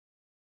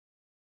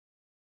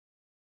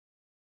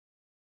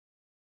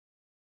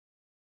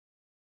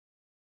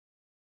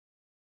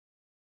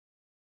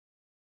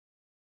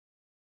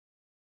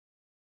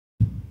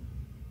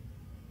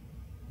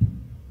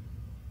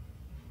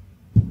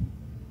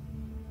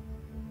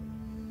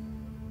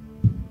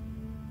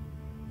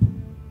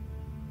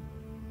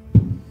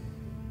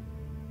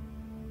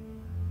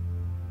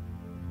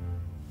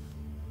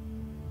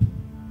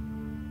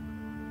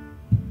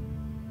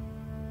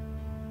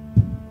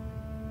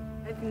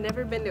I've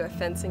never been to a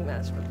fencing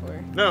match before.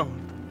 No.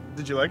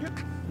 Did you like it?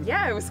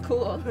 Yeah, it was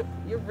cool.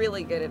 You're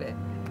really good at it.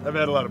 I've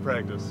had a lot of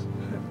practice.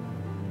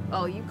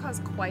 Oh, you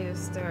caused quite a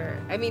stir.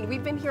 I mean,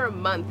 we've been here a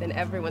month and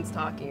everyone's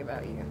talking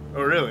about you.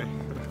 Oh, really?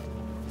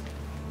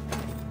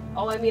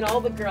 Oh, I mean, all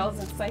the girls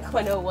in Psych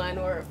 101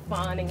 were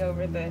fawning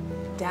over the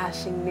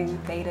dashing new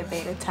Theta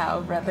Beta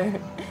Tau brother.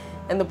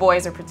 And the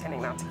boys are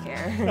pretending not to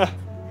care.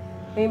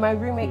 I mean, my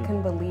roommate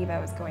couldn't believe I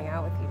was going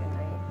out with you tonight.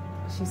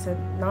 She said,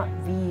 not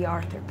the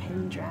Arthur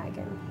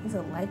Pendragon. He's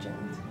a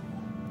legend.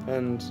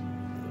 And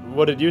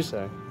what did you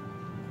say?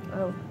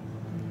 Oh,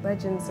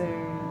 legends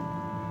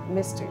are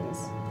mysteries.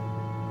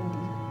 And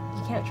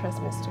you can't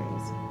trust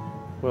mysteries.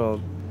 Well,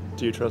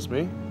 do you trust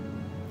me?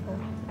 Oh,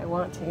 I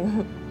want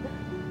to.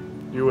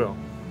 You will.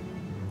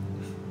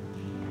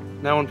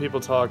 Now when people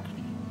talk,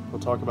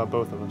 we'll talk about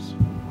both of us.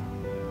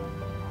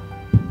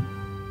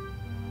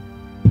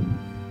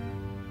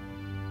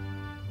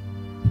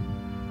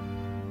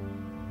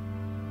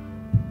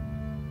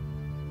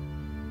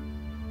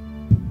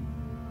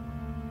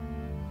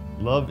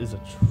 Love is a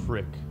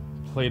trick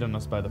played on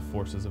us by the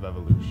forces of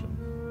evolution.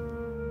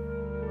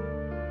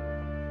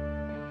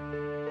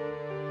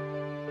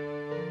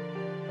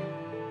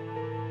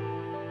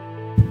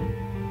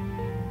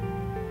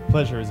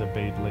 Pleasure is a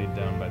bait laid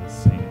down by the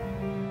saint.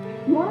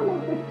 You want to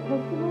make this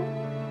personal?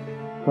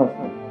 Trust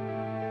me.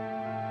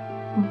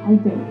 Oh, I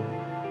do.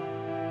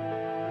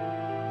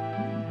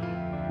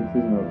 This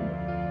isn't over.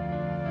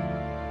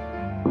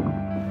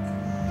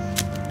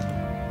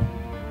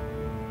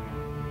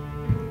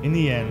 In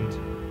the end,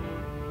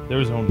 there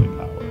is only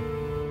power.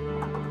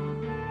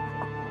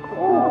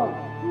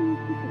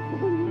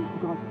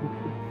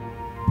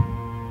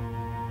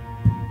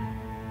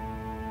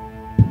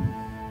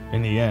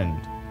 In the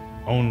end,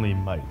 only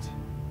might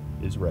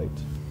is right.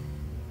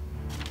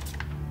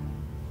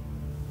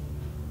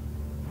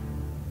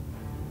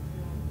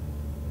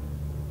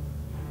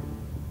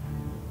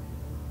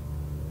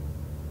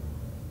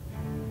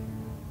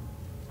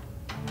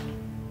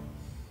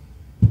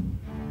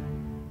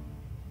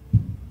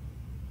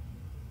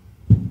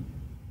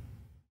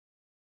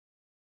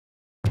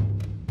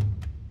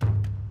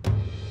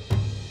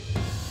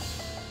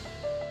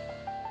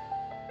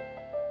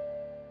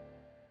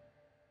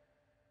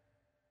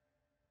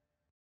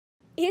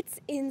 It's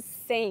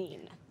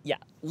insane. Yeah,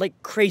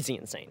 like crazy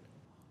insane.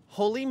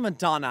 Holy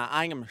Madonna,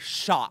 I am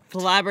shocked.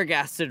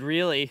 Flabbergasted,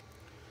 really.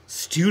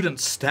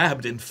 Students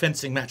stabbed in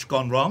fencing match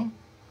gone wrong?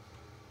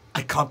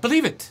 I can't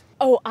believe it.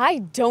 Oh, I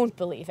don't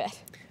believe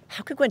it.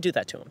 How could Gwen do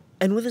that to him?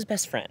 And with his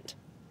best friend?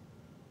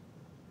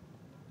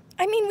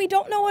 I mean, we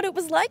don't know what it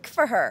was like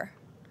for her.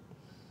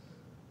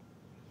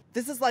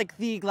 This is like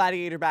the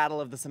gladiator battle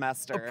of the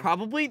semester. Oh,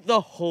 probably the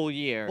whole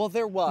year. Well,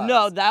 there was.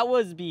 No, that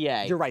was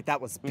BA. You're right,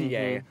 that was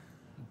BA.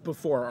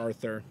 Before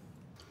Arthur.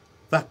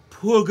 That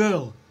poor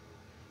girl.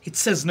 It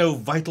says no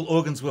vital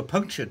organs were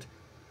punctured.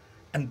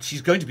 And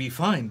she's going to be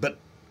fine, but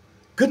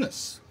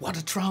goodness, what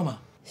a trauma.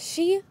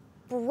 She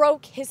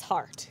broke his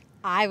heart.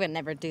 I would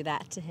never do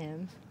that to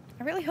him.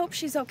 I really hope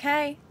she's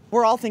okay.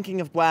 We're all thinking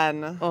of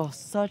Gwen. Oh,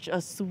 such a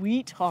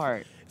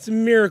sweetheart. It's a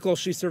miracle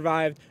she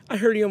survived. I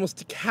heard he almost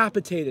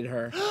decapitated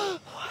her.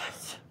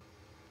 What?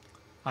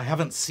 I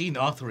haven't seen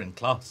Arthur in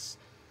class.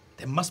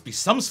 There must be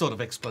some sort of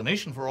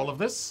explanation for all of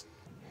this.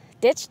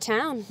 Ditch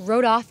town.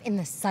 Rode off in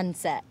the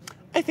sunset.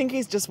 I think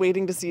he's just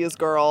waiting to see his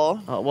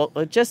girl. Oh, well,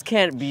 it just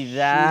can't be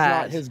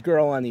that. She's not his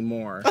girl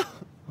anymore.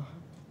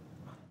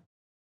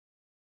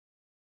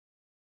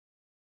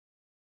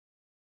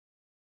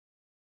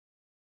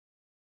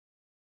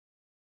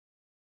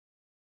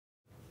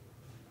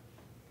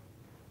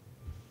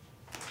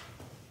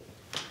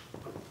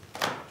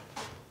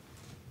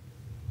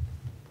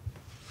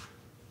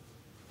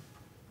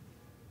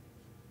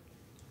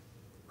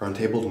 We're on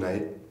table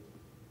tonight.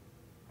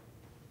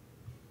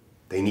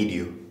 They need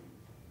you.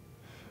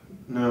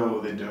 No,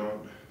 they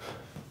don't.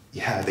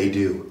 Yeah, they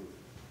do.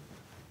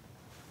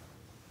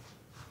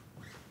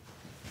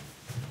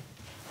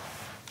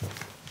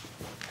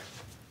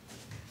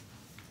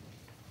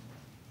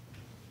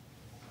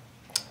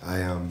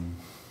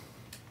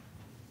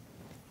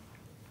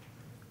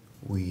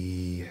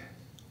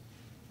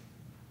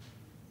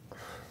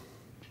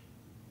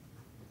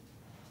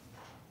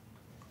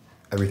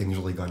 Everything's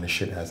really gone to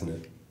shit, hasn't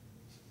it?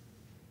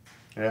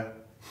 Yeah.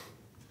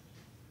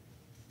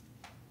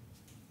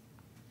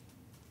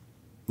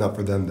 Not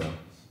for them, though.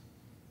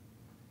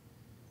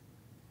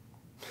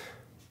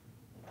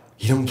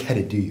 You don't get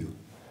it, do you?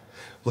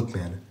 Look,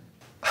 man,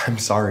 I'm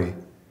sorry.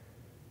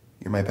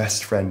 You're my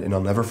best friend, and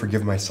I'll never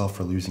forgive myself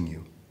for losing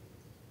you.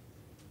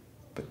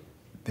 But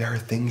there are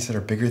things that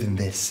are bigger than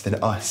this, than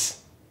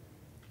us.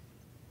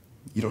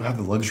 You don't have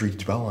the luxury to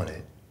dwell on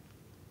it.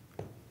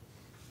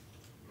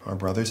 Our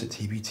brothers at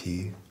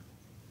TBT,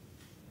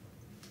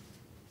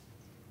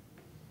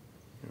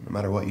 no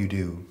matter what you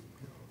do,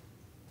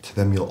 to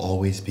them you'll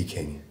always be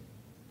king.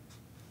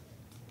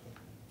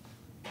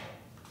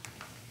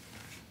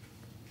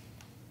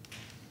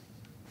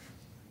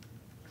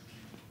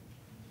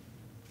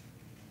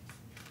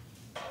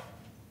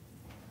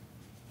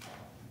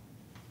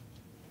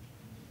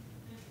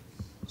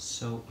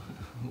 So,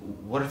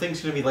 what are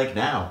things going to be like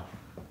now?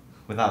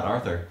 Without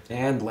Arthur?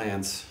 And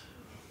Lance.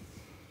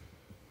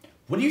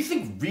 What do you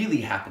think really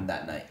happened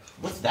that night?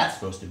 What's that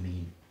supposed to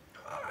mean?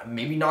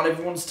 Maybe not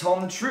everyone's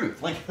telling the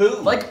truth. Like who?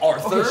 Like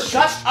Arthur. Okay,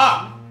 shut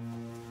up!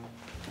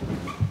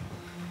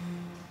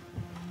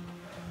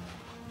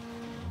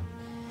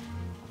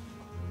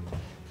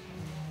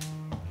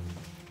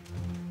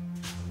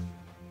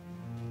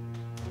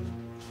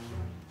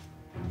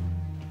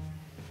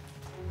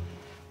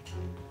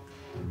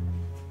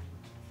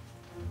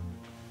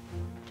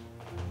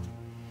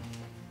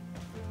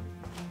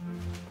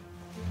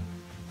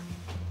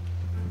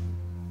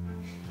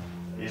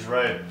 He's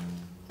right.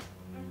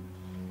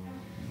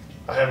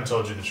 I haven't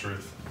told you the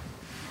truth.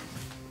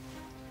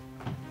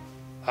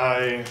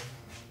 I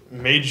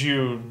made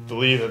you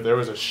believe that there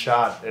was a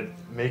shot at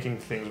making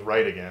things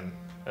right again,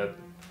 at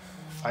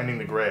finding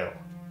the Grail.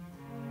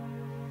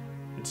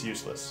 It's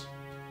useless.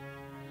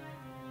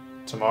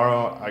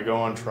 Tomorrow I go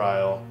on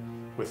trial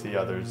with the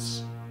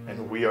others,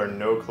 and we are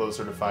no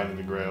closer to finding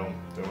the Grail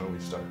than when we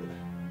started.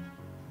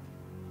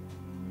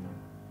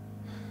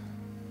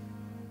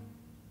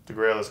 The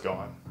Grail is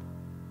gone.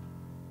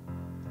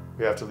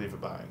 We have to leave it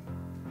behind.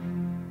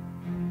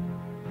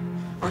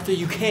 Arthur,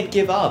 you can't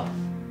give up.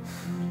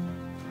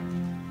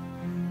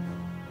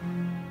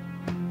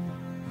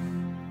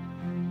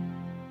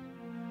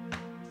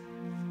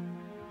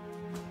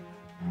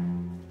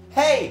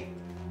 Hey!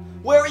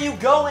 Where are you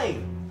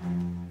going?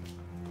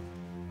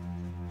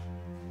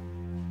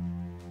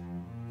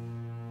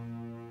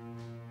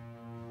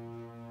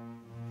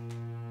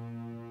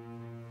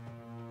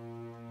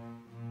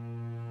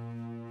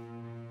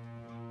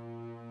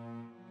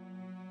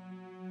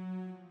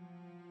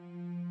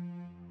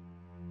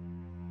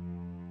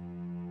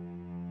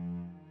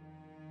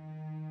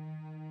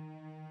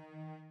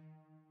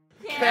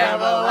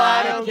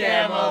 Camelot, oh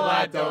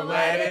Camelot, don't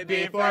let it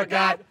be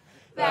forgot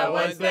that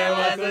once there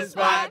was a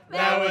spot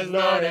that was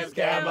known as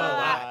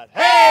Camelot.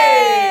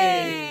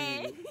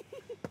 Hey!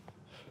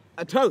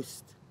 A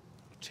toast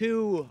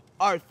to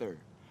Arthur,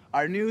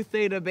 our new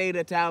Theta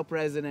Beta Tau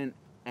president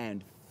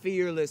and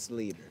fearless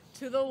leader.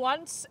 To the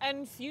once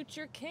and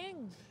future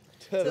king.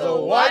 To the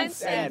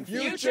once and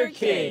future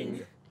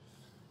king.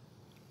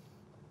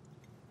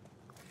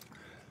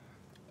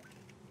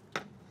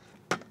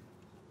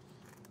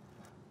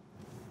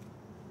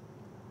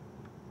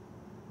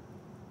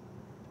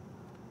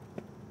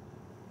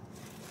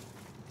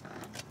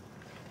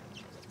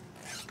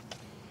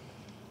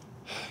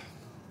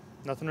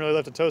 Nothing really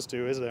left to toast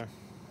to, is there?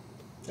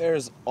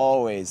 There's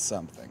always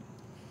something.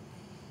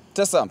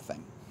 To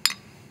something.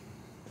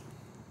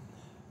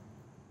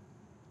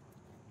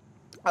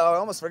 Oh, I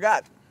almost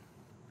forgot.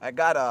 I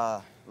got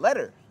a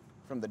letter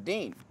from the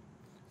dean.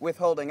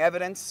 Withholding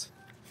evidence,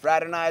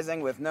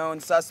 fraternizing with known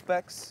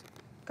suspects.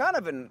 Kind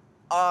of an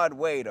odd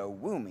way to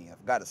woo me,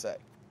 I've got to say.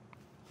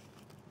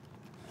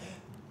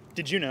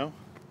 Did you know?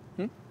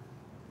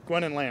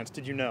 Gwen and Lance,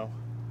 did you know?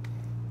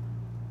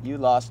 You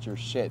lost your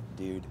shit,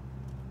 dude.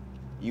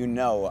 You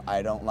know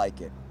I don't like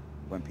it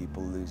when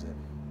people lose it.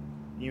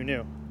 You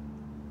knew.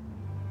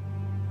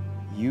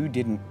 You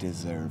didn't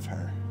deserve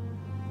her.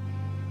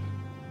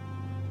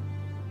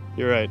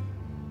 You're right.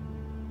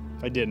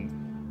 I didn't.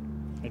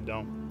 I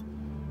don't.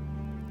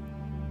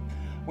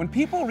 When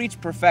people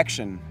reach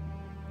perfection,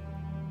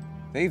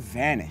 they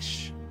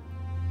vanish.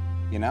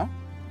 You know?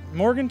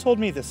 Morgan told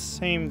me the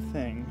same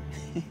thing.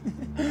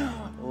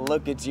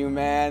 Look at you,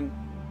 man.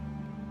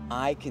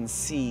 I can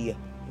see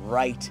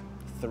right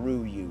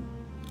through you.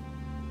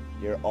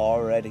 You're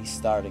already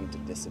starting to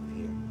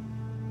disappear.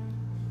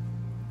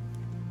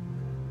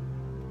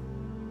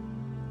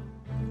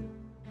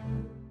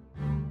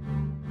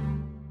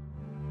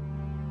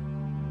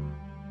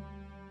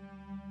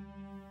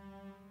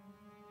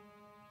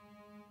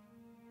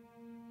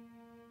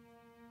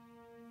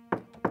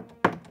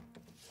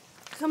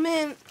 Come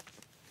in.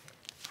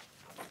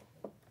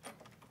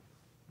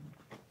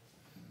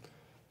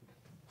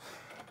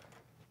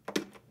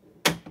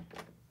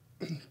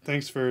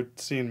 Thanks for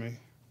seeing me.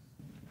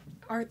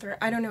 Arthur,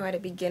 I don't know how to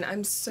begin.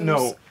 I'm so...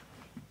 No.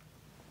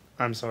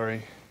 I'm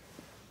sorry.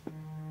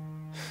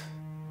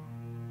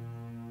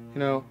 You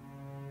know,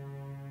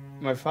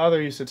 my father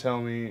used to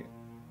tell me,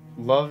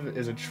 love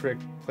is a trick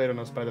played on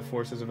us by the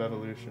forces of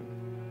evolution.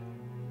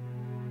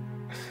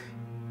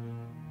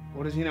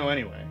 What does he know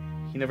anyway?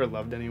 He never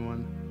loved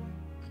anyone.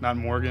 Not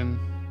Morgan,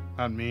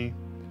 not me.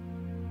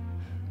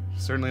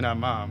 Certainly not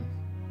Mom.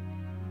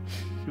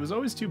 He was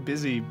always too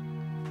busy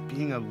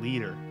being a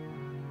leader,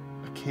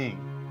 a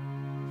king.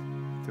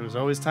 There was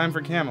always time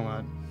for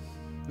Camelot,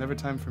 never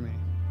time for me.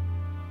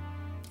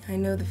 I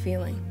know the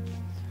feeling.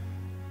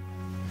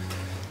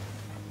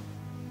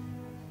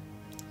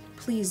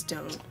 Please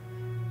don't.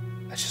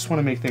 I just want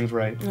to make things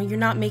right. No, you're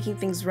not making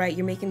things right.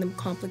 You're making them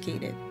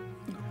complicated.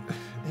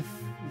 If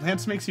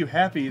Lance makes you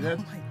happy, that...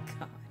 Oh my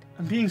God.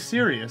 I'm being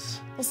serious.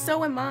 Well,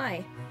 so am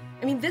I.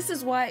 I mean, this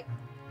is why...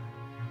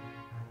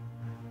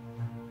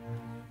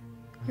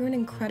 You're an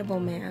incredible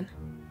man.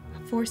 A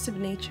force of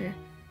nature.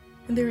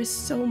 And there is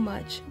so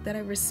much that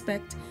I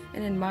respect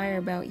and admire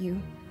about you.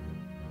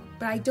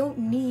 But I don't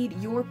need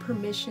your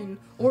permission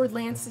or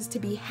Lance's to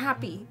be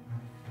happy.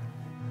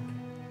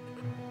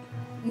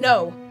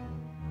 No.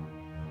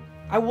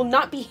 I will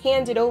not be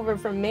handed over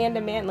from man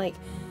to man like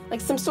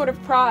some sort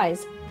of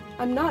prize.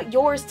 I'm not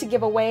yours to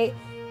give away,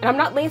 and I'm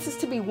not Lance's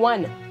to be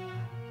won.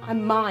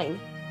 I'm mine.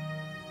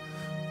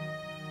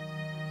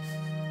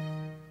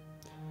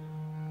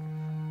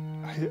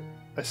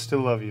 I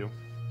still love you.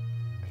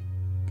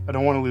 I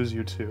don't want to lose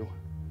you too.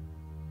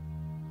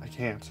 I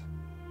can't.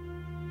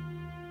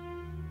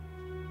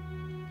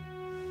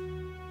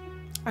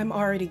 I'm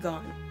already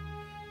gone.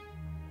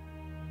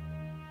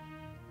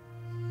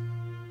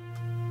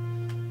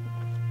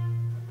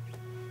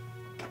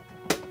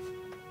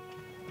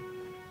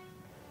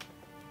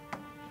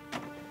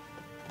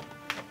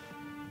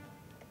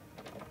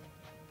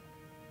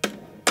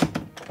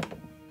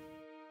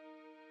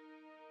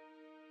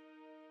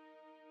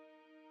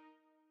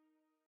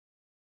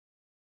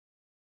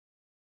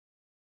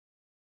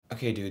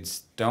 Okay,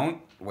 dudes, don't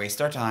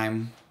waste our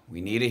time. We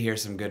need to hear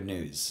some good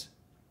news.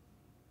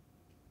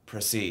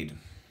 Proceed.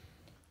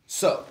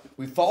 So,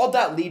 we followed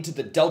that lead to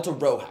the Delta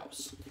Row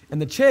House.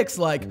 And the chick's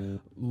like,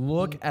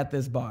 look at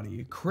this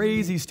body.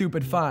 Crazy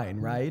stupid fine,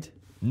 right?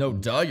 No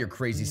duh, you're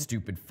crazy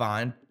stupid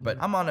fine, but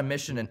I'm on a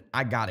mission and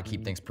I gotta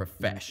keep things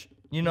profesh.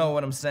 You know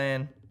what I'm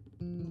saying?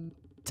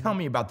 Tell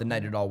me about the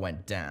night it all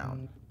went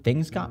down.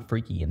 Things got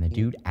freaky and the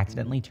dude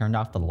accidentally turned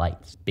off the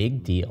lights.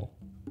 Big deal.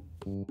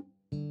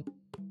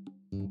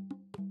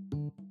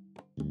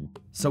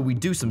 So we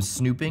do some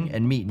snooping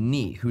and meet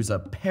Nee, who's a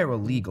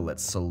paralegal at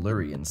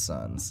Silurian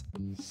Sons.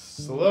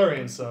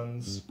 Silurian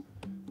Sons?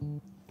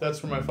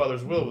 That's where my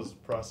father's will was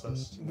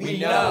processed. We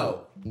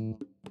know!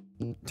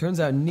 Turns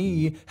out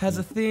Nee has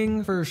a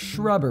thing for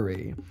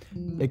shrubbery.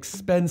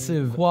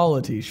 Expensive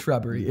quality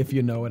shrubbery, if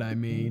you know what I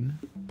mean.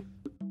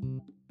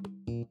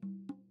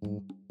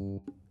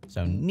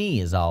 So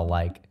Nee is all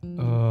like,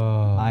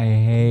 oh, I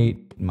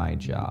hate my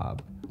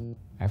job.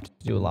 I have to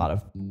do a lot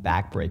of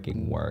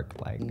backbreaking work,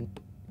 like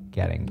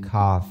getting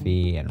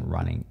coffee and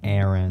running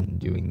errands,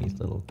 doing these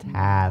little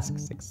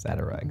tasks,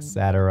 etc.,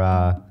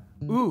 etc.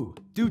 Ooh,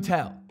 do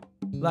tell.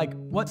 Like,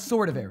 what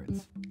sort of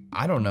errands?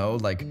 I don't know,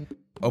 like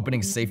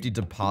opening safety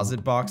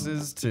deposit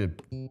boxes to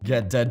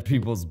get dead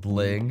people's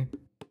bling.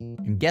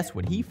 And guess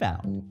what he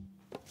found?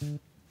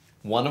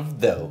 One of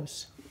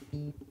those.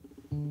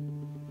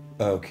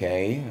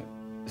 Okay,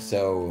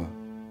 so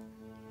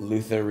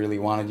Luther really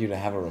wanted you to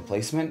have a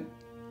replacement?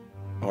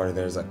 Or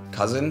there's a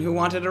cousin who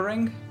wanted a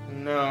ring?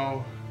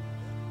 No.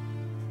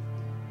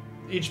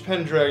 Each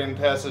Pendragon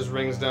passes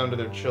rings down to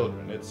their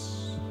children.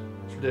 It's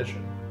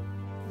tradition.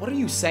 What are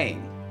you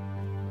saying?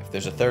 If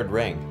there's a third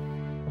ring,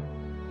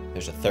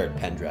 there's a third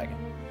Pendragon.